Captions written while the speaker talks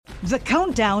The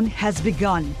countdown has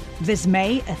begun. This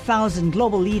May, 1,000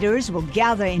 global leaders will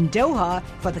gather in Doha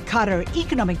for the Qatar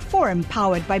Economic Forum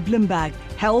powered by Bloomberg,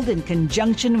 held in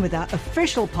conjunction with our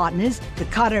official partners, the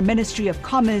Qatar Ministry of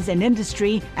Commerce and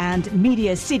Industry and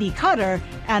Media City Qatar,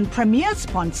 and premier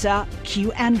sponsor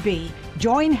QNB.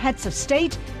 Join heads of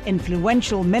state,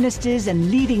 influential ministers,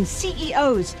 and leading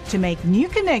CEOs to make new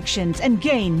connections and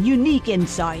gain unique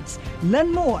insights.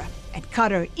 Learn more at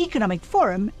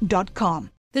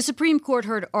QatarEconomicForum.com. The Supreme Court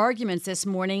heard arguments this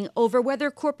morning over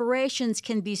whether corporations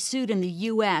can be sued in the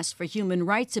U.S. for human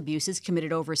rights abuses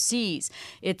committed overseas.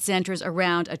 It centers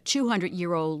around a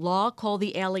 200-year-old law called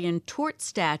the Alien Tort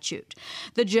Statute.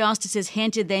 The justices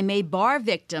hinted they may bar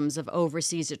victims of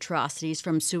overseas atrocities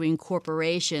from suing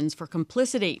corporations for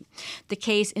complicity. The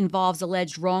case involves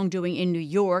alleged wrongdoing in New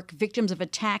York. Victims of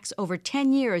attacks over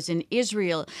 10 years in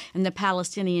Israel and the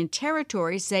Palestinian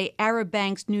territories say Arab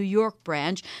Bank's New York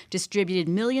branch distributed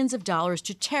millions of dollars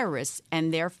to terrorists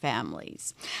and their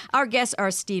families. Our guests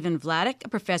are Stephen Vladeck, a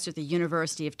professor at the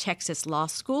University of Texas Law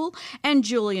School, and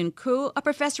Julian Koo, a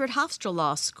professor at Hofstra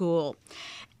Law School.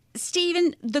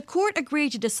 Stephen, the court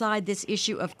agreed to decide this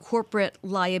issue of corporate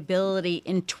liability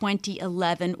in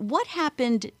 2011. What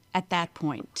happened at that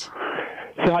point?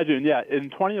 So, hi, June. Yeah, in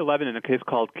 2011, in a case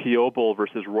called Kiobel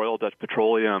versus Royal Dutch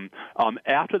Petroleum,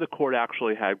 after the court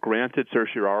actually had granted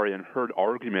certiorari and heard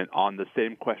argument on the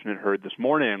same question it heard this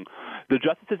morning, the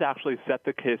justices actually set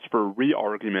the case for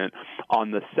re-argument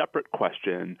on the separate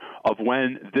question of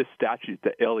when this statute,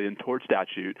 the Alien Tort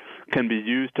Statute, can be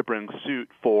used to bring suit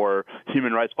for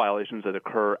human rights violations that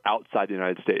occur outside the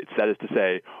United States. That is to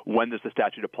say, when does the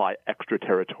statute apply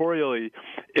extraterritorially?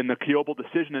 In the Kiobel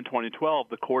decision in 2012,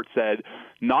 the court said,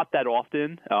 not that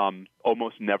often,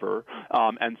 almost never,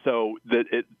 and so that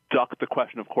it ducked the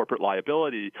question of corporate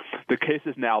liability. The case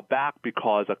is now back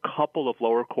because a couple of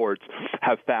lower courts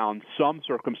have found some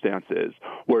circumstances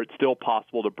where it's still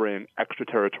possible to bring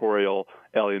extraterritorial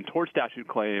Alien Tort Statute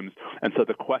claims, and so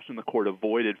the question the court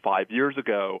avoided 5 years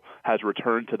ago has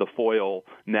returned to the foil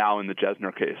now in the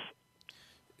Jesner case.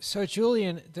 So,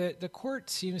 Julian, the court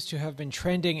seems to have been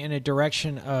trending in a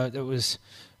direction that was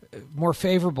more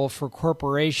favorable for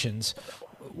corporations.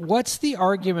 What's the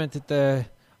argument that the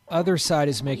other side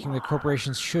is making that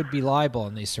corporations should be liable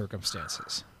in these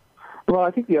circumstances? Well,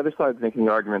 I think the other side is making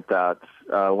the argument that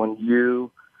when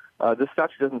this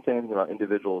statute doesn't say anything about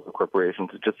individuals or corporations.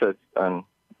 It just says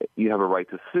you have a right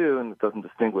to sue, and it doesn't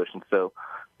distinguish. And so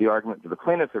the argument that the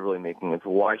plaintiffs are really making is,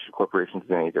 why should corporations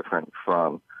be any different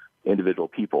from individual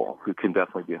people who can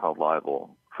definitely be held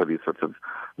liable for these sorts of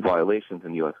violations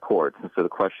in U.S. courts? And so the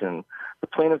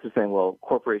plaintiffs are saying, well,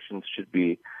 corporations should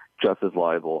be just as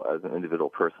liable as an individual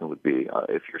person would be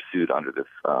if you're sued under this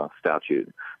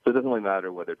statute. So it doesn't really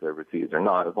matter whether it's overseas or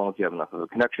not. As long as you have enough of a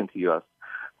connection to U.S.,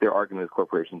 their argument is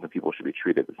corporations and people should be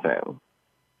treated the same.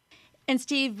 And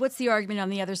Steve, what's the argument on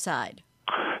the other side?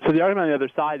 So the argument on the other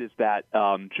side is that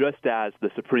just as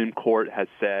the Supreme Court has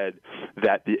said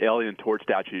that the Alien Tort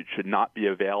Statute should not be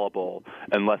available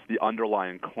unless the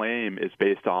underlying claim is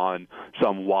based on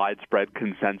some widespread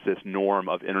consensus norm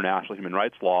of international human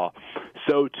rights law,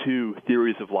 so too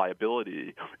theories of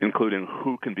liability, including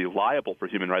who can be liable for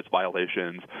human rights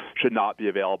violations, should not be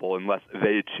available unless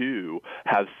they too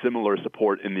have similar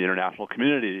support in the international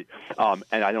community.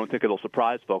 And I don't think it'll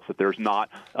surprise folks that there's not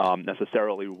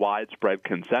necessarily widespread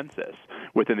consensus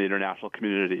within the international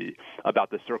community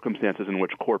about the circumstances in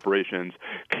which corporations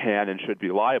can and should be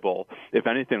liable. If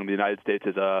anything, the United States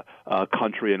is a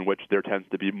country in which there tends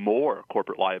to be more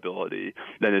corporate liability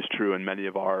than is true in many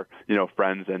of our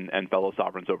friends and fellow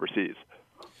sovereigns overseas.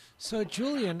 So,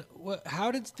 Julian,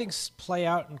 how did things play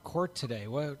out in court today?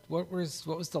 What was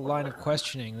the line of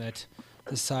questioning that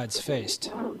the sides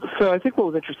faced? So I think what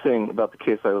was interesting about the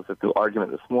case, I was at the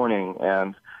argument this morning,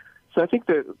 and so I think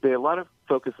there are a lot of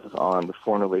focuses on the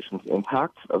foreign relations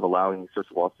impact of allowing these sorts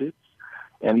of lawsuits.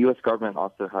 And the U.S. government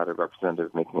also had a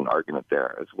representative making an argument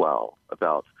there as well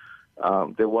about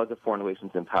there was a foreign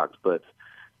relations impact, but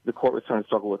the court was trying to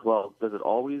struggle with, well, was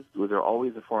there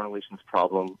always a foreign relations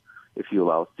problem if you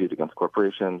allow a suit against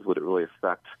corporations? Would it really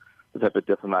affect the type of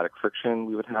diplomatic friction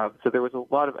we would have? So there was a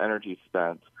lot of energy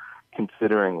spent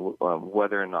considering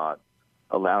whether or not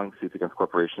allowing suits against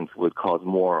corporations would cause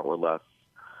more or less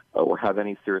or have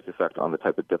any serious effect on the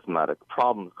type of diplomatic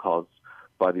problems caused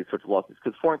by these sorts of lawsuits.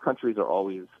 Because foreign countries are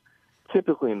always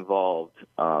typically involved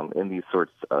in these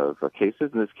sorts of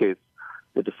cases. In this case,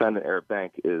 the defendant, Arab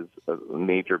Bank, is a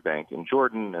major bank in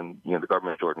Jordan, and the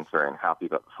government of Jordan is very unhappy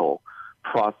about this whole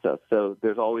process. So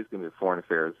there's always going to be a foreign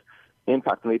affairs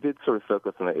impact. And they did sort of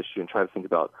focus on that issue and try to think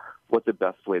about what the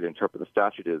best way to interpret the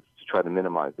statute is to try to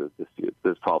minimize those disputes,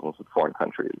 those problems with foreign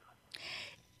countries.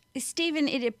 Stephen,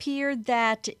 it appeared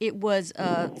that it was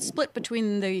split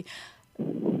between the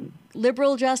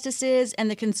liberal justices and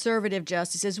the conservative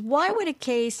justices. Why would a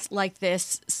case like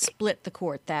this split the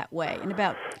court that way? In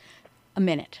about a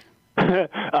minute.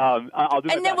 I'll do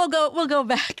and then we'll go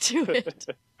back to it.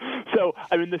 So,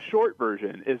 I mean, the short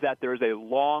version is that there's a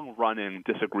long-running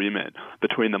disagreement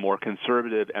between the more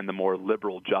conservative and the more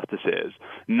liberal justices,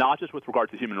 not just with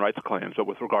regard to human rights claims, but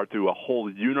with regard to a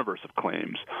whole universe of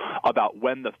claims about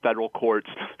when the federal courts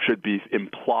should be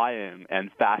implying and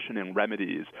fashioning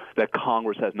remedies that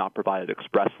Congress has not provided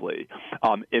expressly.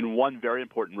 In one very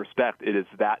important respect, it is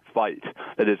that fight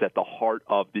that is at the heart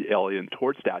of the Alien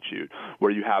Tort Statute,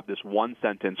 where you have this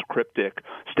one-sentence cryptic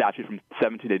statute from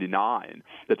 1789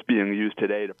 that's being used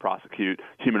today to prosecute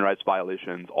human rights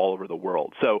violations all over the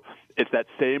world. So it's that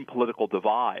same political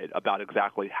divide about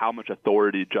exactly how much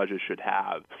authority judges should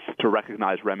have to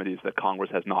recognize remedies that Congress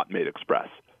has not made express.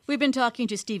 We've been talking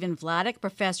to Stephen Vladeck,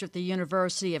 professor at the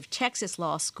University of Texas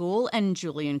Law School, and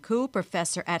Julian Koo,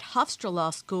 professor at Hofstra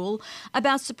Law School,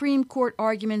 about Supreme Court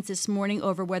arguments this morning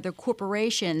over whether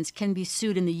corporations can be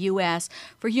sued in the U.S.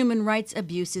 for human rights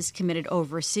abuses committed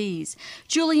overseas.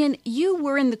 Julian, you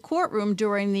were in the courtroom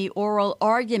during the oral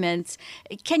arguments.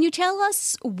 Can you tell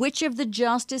us which of the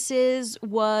justices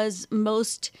was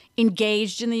most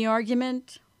engaged in the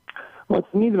argument? Well,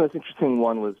 to me, the most interesting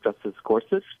one was Justice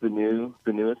Gorsuch, the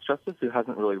newest justice, who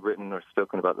hasn't really written or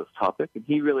spoken about this topic. And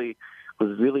he really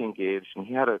was really engaged, and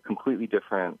he had a completely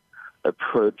different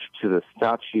approach to the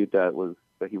statute that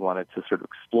he wanted to sort of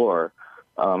explore.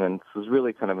 And this was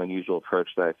really kind of an unusual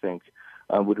approach that I think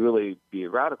would really be a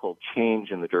radical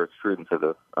change in the jurisprudence of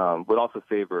this, would also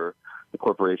favor the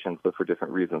corporations, but for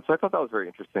different reasons. So I thought that was very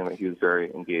interesting that he was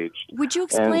very engaged. Would you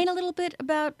explain a little bit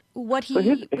about what he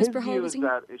was proposing?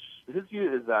 His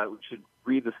view is that we should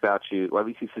read the statute, or at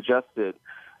least he suggested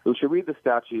we should read the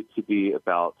statute to be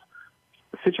about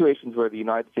situations where the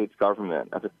United States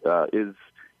government is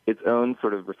its own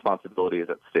sort of responsibility is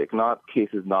at stake, not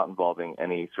cases not involving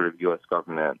any sort of U.S.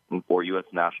 government or U.S.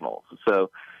 nationals. So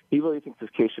he really thinks this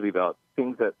case should be about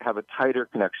things that have a tighter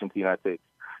connection to the United States.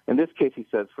 In this case, he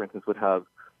says, for instance, would have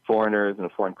foreigners in a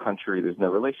foreign country. There's no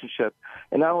relationship,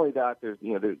 and not only that, there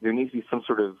needs to be some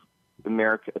sort of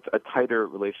a tighter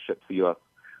relationship to the U.S.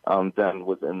 Than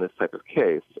was in this type of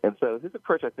case. And so his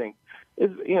approach, I think, is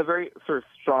very sort of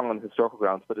strong on historical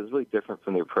grounds, but is really different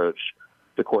from the approach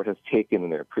the court has taken in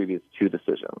their previous two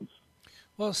decisions.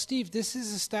 Well, Steve, this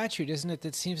is a statute, isn't it,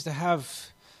 that seems to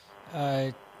have,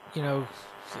 a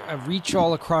reach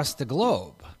all across the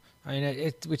globe. I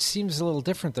mean, which seems a little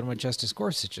different than what Justice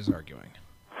Gorsuch is arguing.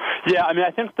 Yeah, I mean, I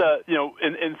think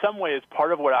in some ways,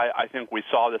 part of what I think we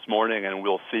saw this morning, and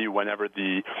we'll see whenever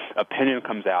the opinion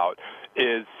comes out,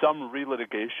 is some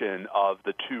relitigation of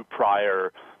the two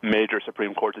prior major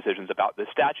Supreme Court decisions about this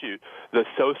statute. The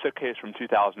Sosa case from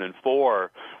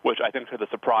 2004, which I think to the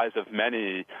surprise of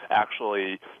many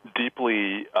actually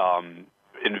deeply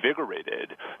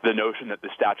invigorated the notion that the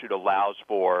statute allows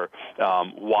for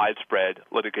widespread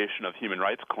litigation of human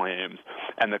rights claims,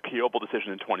 and the Kiobel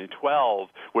decision in 2012,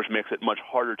 which makes it much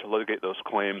harder to litigate those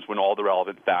claims when all the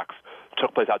relevant facts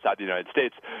took place outside the United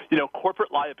States.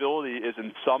 Corporate liability is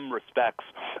in some respects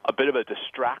a bit of a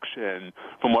distraction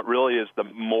from what really is the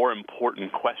more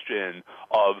important question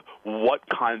of what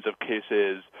kinds of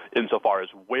cases, insofar as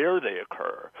where they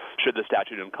occur, should the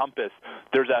statute encompass.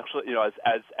 There's actually,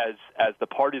 as the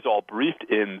parties all briefed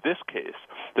in this case,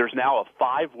 there's now a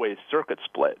five-way circuit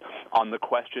split on the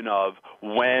question of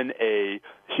when a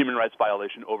human rights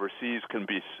violation overseas can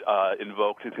be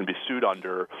invoked and can be sued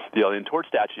under the Alien Tort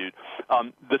Statute.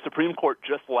 The Supreme Court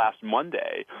just last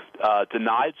Monday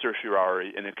denied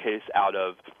certiorari in a case out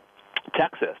of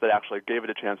Texas that actually gave it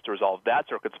a chance to resolve that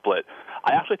circuit split.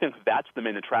 I actually think that's the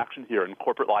main attraction here, and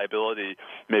corporate liability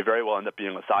may very well end up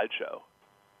being a sideshow.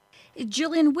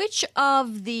 Julian, which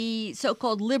of the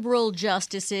so-called liberal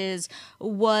justices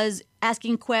was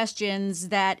asking questions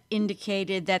that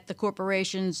indicated that the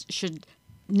corporations should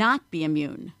not be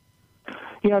immune?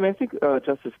 Yeah, I think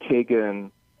Justice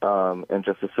Kagan and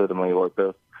Justice Sotomayor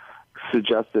both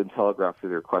suggested and telegraphed through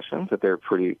their questions that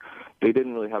they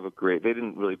didn't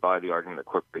really buy the argument that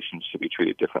corporations should be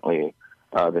treated differently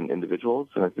than individuals,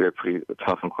 and they're pretty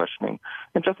tough in questioning.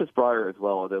 And Justice Breyer as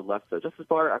well, although less so. Justice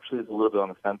Breyer actually is a little bit on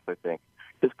the fence, I think.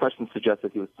 His question suggests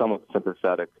that he was somewhat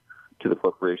sympathetic to the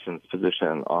corporation's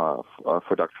position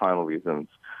for doctrinal reasons.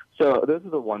 So those are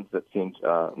the ones that seemed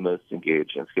most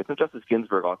engaged in this case. And Justice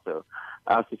Ginsburg also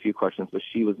asked a few questions, but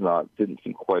she didn't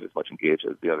seem quite as much engaged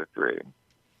as the other three.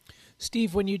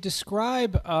 Steve, when you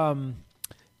describe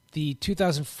the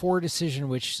 2004 decision,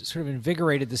 which sort of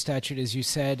invigorated the statute, as you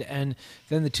said, and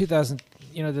then the 2000,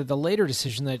 the later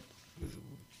decision that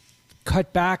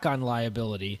cut back on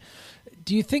liability,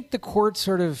 do you think the court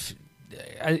sort of,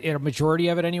 in a majority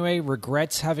of it anyway,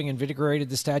 regrets having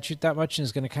invigorated the statute that much and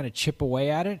is going to kind of chip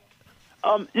away at it?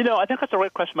 I think that's a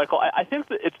great question, Michael. I think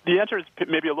that the answer is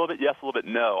maybe a little bit yes, a little bit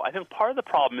no. I think part of the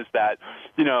problem is that,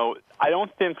 I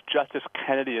don't think Justice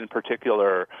Kennedy in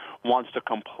particular wants to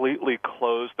completely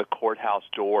close the courthouse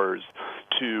doors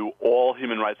to all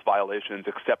human rights violations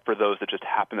except for those that just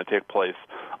happen to take place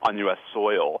on U.S.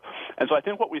 soil. And so I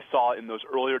think what we saw in those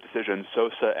earlier decisions,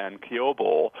 Sosa and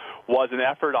Kiobel, was an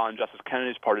effort on Justice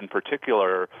Kennedy's part in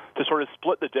particular to sort of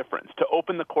split the difference, to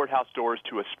open the courthouse doors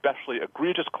to especially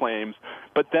egregious claims,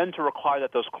 but then to require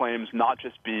that those claims not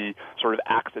just be sort of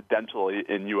accidentally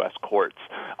in U.S. courts.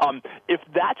 If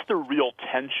that's the real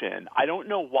tension, I don't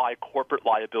know why corporate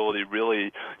liability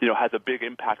really, has a big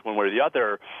impact one way or the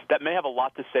other. That may have a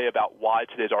lot to say about why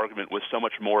today's argument was so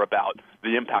much more about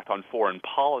the impact on foreign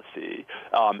policy,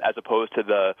 as opposed to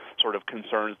the sort of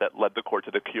concerns that led the court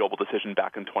to the Kiobel decision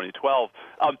back in 2012.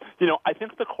 I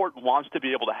think the court wants to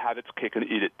be able to have its cake and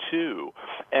eat it too,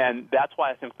 and that's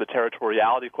why I think the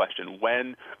territoriality question,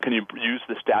 when can you use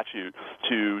the statute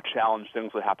to challenge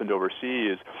things that happened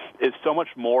overseas, is so much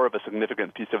more of a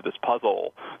significant piece of this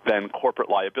puzzle than corporate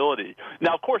liability.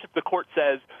 Now, of course, if the court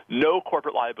says no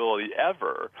corporate liability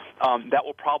ever, that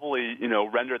will probably,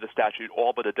 render the statute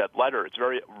all but a dead letter. It's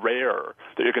very rare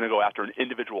that you're going to go after an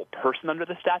individual person under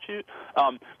the statute,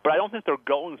 but I don't think they're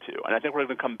going to. And I think we're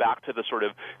going to come back to the sort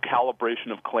of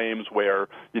calibration of claims where,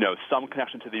 some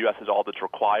connection to the U.S. is all that's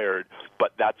required,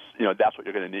 but that's what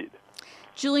you're going to need.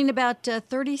 Julian, about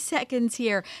 30 seconds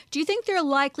here. Do you think they're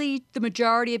likely, the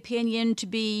majority opinion, to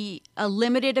be a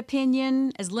limited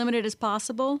opinion, as limited as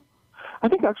possible? I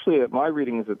think actually my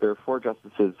reading is that there are 4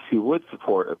 justices who would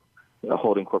support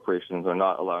holding corporations or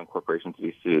not allowing corporations to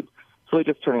be sued. It's really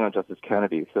just turning on Justice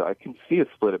Kennedy. So I can see a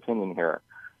split opinion here.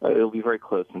 It'll be very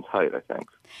close and tight, I think.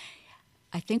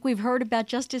 I think we've heard about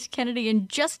Justice Kennedy in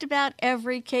just about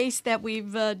every case that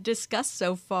we've discussed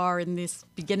so far in this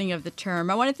beginning of the term.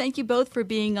 I want to thank you both for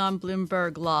being on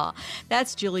Bloomberg Law.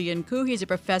 That's Julian Koo. He's a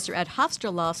professor at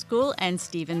Hofstra Law School, and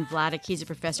Stephen Vladeck. He's a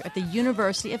professor at the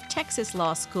University of Texas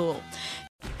Law School.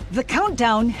 The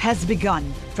countdown has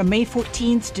begun. From May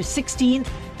 14th to 16th,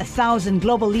 1,000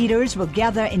 global leaders will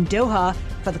gather in Doha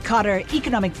for the Qatar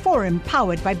Economic Forum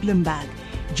powered by Bloomberg.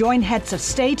 Join heads of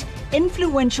state,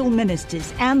 influential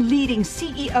ministers, and leading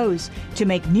CEOs to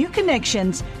make new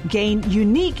connections, gain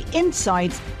unique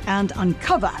insights, and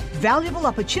uncover valuable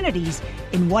opportunities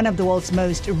in one of the world's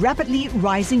most rapidly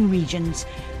rising regions.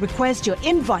 Request your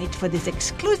invite for this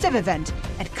exclusive event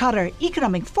at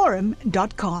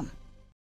QatarEconomicForum.com.